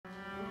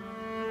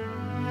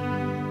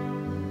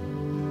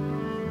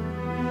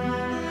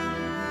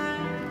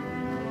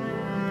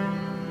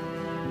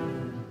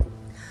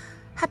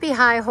Happy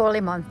High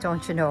Holy Month,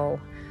 don't you know?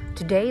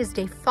 Today is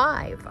day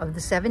 5 of the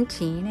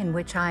 17 in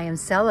which I am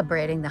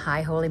celebrating the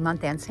High Holy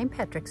Month and St.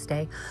 Patrick's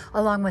Day,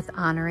 along with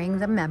honoring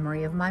the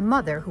memory of my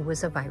mother, who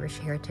was of Irish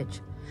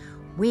heritage.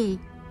 We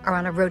are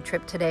on a road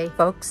trip today,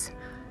 folks,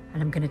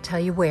 and I'm going to tell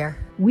you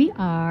where. We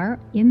are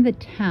in the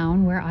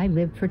town where I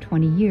lived for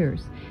 20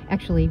 years.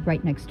 Actually,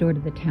 right next door to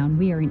the town.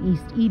 We are in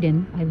East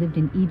Eden. I lived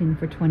in Eden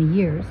for 20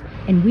 years.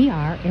 And we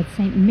are at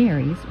St.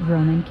 Mary's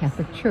Roman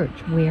Catholic Church,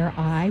 where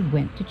I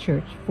went to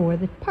church for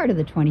the part of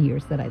the 20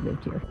 years that I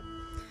lived here.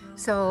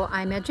 So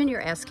I imagine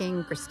you're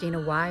asking,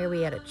 Christina, why are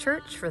we at a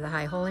church for the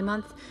High Holy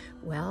Month?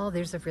 Well,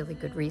 there's a really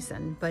good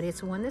reason, but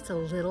it's one that's a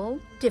little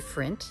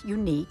different,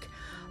 unique.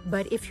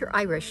 But if you're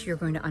Irish, you're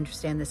going to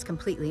understand this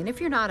completely. And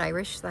if you're not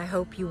Irish, I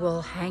hope you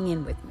will hang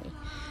in with me.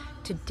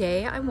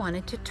 Today, I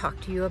wanted to talk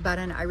to you about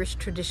an Irish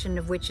tradition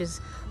of which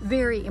is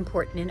very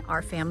important in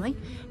our family,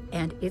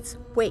 and it's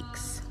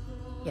wakes.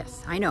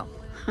 Yes, I know.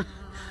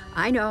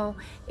 I know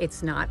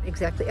it's not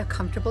exactly a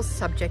comfortable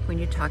subject when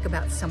you talk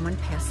about someone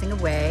passing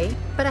away,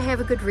 but I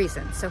have a good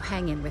reason, so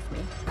hang in with me.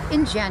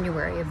 In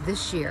January of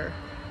this year,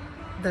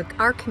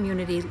 our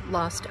community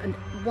lost a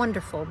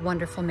wonderful,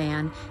 wonderful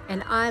man,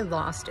 and I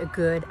lost a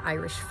good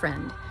Irish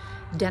friend.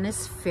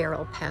 Dennis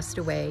Farrell passed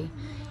away.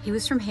 He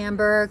was from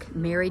Hamburg,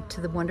 married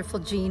to the wonderful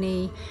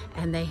Jeannie,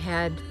 and they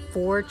had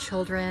 4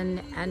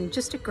 children and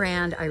just a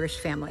grand Irish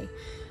family.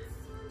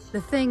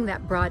 The thing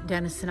that brought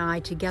Dennis and I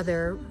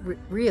together,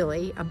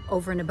 really,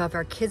 over and above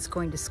our kids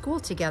going to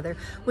school together,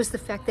 was the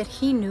fact that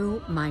he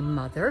knew my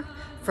mother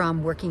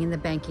from working in the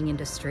banking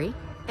industry.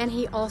 And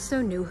he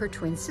also knew her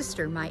twin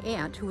sister, my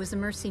aunt, who was a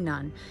Mercy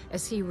nun,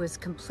 as he was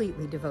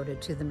completely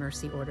devoted to the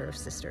Mercy Order of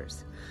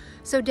Sisters.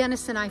 So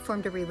Dennis and I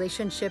formed a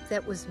relationship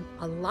that was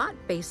a lot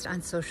based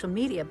on social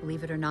media,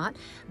 believe it or not,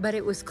 but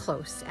it was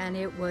close and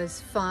it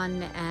was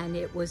fun and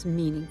it was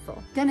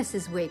meaningful.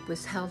 Dennis's wake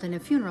was held in a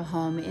funeral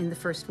home in the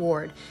First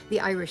Ward, the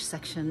Irish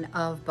section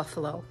of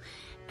Buffalo.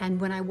 And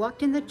when I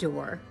walked in the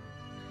door,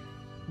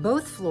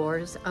 both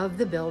floors of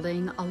the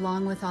building,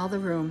 along with all the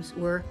rooms,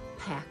 were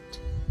packed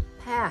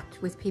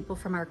with people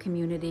from our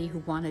community who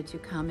wanted to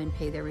come and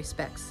pay their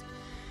respects.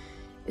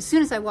 As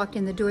soon as I walked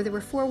in the door, there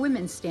were 4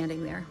 women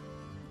standing there.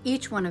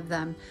 Each one of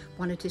them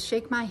wanted to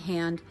shake my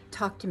hand,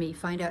 talk to me,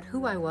 find out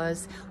who I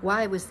was,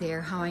 why I was there,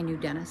 how I knew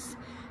Dennis.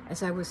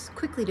 As I was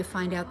quickly to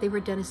find out, they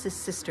were Dennis's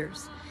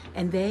sisters,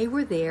 and they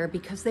were there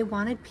because they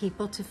wanted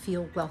people to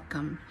feel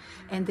welcome,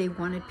 and they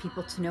wanted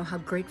people to know how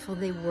grateful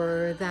they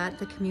were that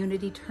the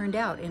community turned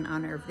out in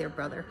honor of their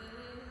brother.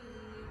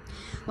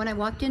 When I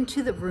walked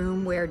into the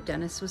room where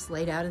Dennis was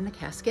laid out in the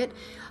casket,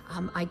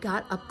 I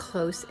got up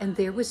close, and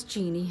there was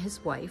Jeannie,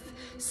 his wife,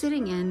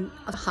 sitting in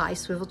a high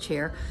swivel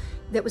chair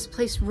that was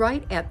placed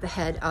right at the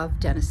head of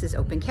Dennis's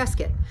open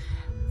casket.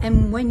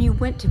 And when you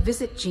went to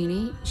visit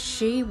Jeannie,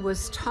 she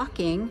was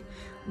talking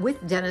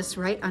with Dennis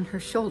right on her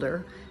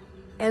shoulder,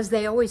 as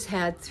they always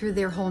had through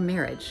their whole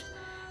marriage.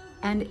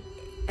 And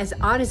as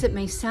odd as it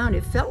may sound,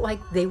 it felt like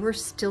they were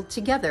still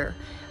together.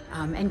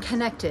 And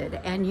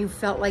connected, and you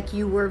felt like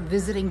you were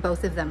visiting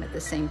both of them at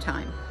the same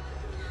time.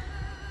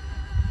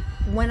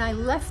 When I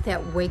left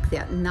that wake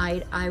that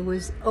night, I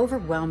was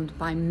overwhelmed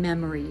by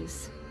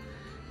memories,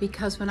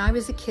 because when I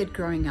was a kid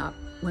growing up,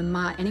 when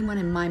anyone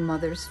in my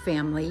mother's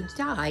family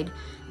died,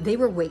 they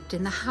were waked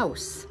in the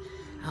house.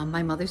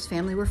 My mother's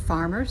family were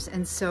farmers,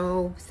 and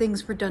so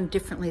things were done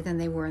differently than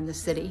they were in the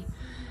city.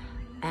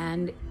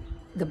 And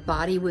the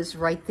body was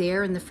right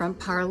there in the front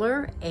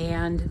parlor,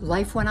 and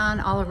life went on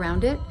all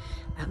around it.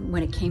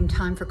 When it came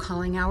time for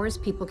calling hours,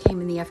 people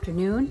came in the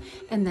afternoon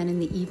and then in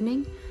the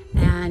evening.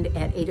 And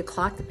at 8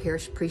 o'clock, the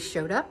parish priest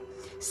showed up,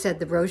 said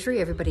the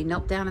rosary. Everybody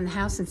knelt down in the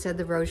house and said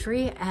the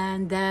rosary.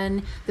 And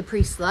then the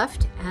priest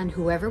left, and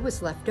whoever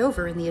was left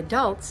over in the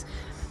adults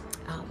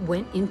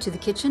went into the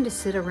kitchen to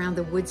sit around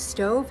the wood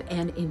stove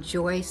and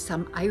enjoy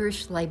some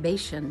Irish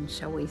libation,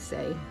 shall we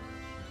say.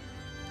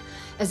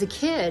 As a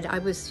kid, I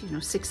was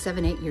 6,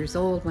 7, 8 years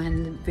old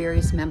when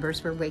various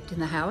members were waked in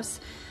the house.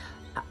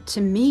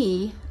 To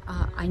me,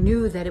 I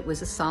knew that it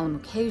was a solemn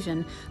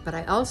occasion, but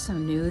I also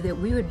knew that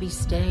we would be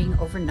staying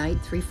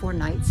overnight, 3, 4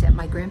 nights at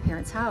my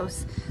grandparents'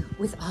 house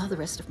with all the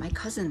rest of my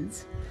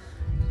cousins.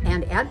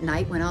 And at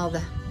night, when all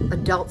the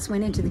adults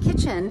went into the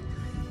kitchen,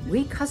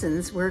 we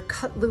cousins were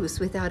cut loose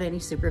without any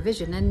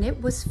supervision, and it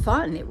was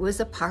fun. It was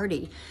a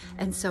party.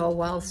 And so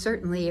while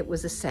certainly it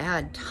was a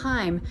sad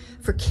time,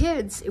 for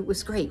kids, it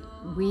was great.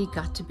 We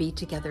got to be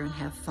together and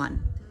have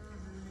fun.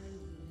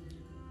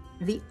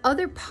 The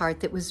other part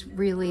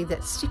that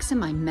sticks in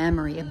my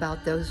memory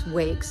about those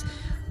wakes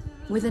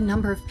were the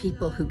number of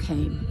people who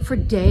came. For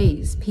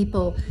days,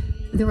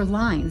 there were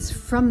lines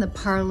from the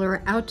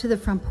parlor out to the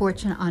front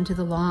porch and onto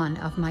the lawn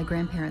of my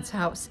grandparents'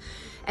 house.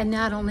 And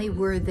not only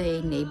were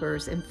they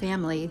neighbors and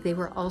family, they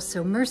were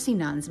also Mercy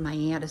nuns. My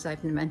aunt, as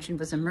I've mentioned,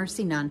 was a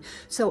Mercy nun.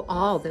 So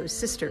all those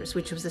sisters,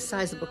 which was a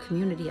sizable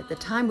community at the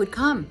time, would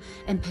come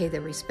and pay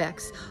their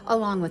respects,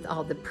 along with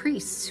all the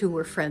priests who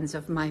were friends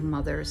of my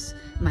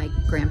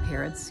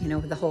grandparents,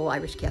 the whole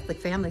Irish Catholic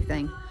family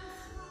thing.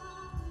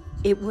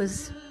 It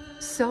was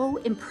so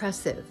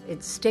impressive.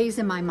 It stays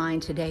in my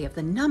mind today of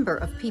the number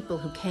of people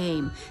who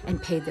came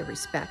and paid their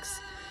respects.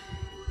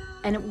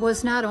 And it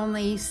was not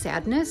only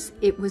sadness,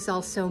 it was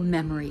also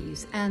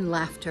memories and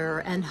laughter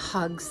and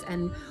hugs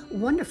and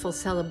wonderful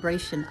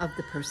celebration of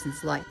the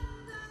person's life.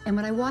 And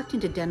when I walked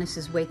into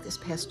Dennis's wake this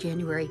past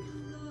January,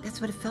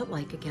 that's what it felt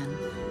like again.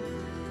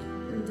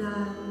 And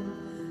I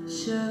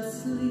shall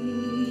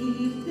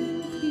sleep in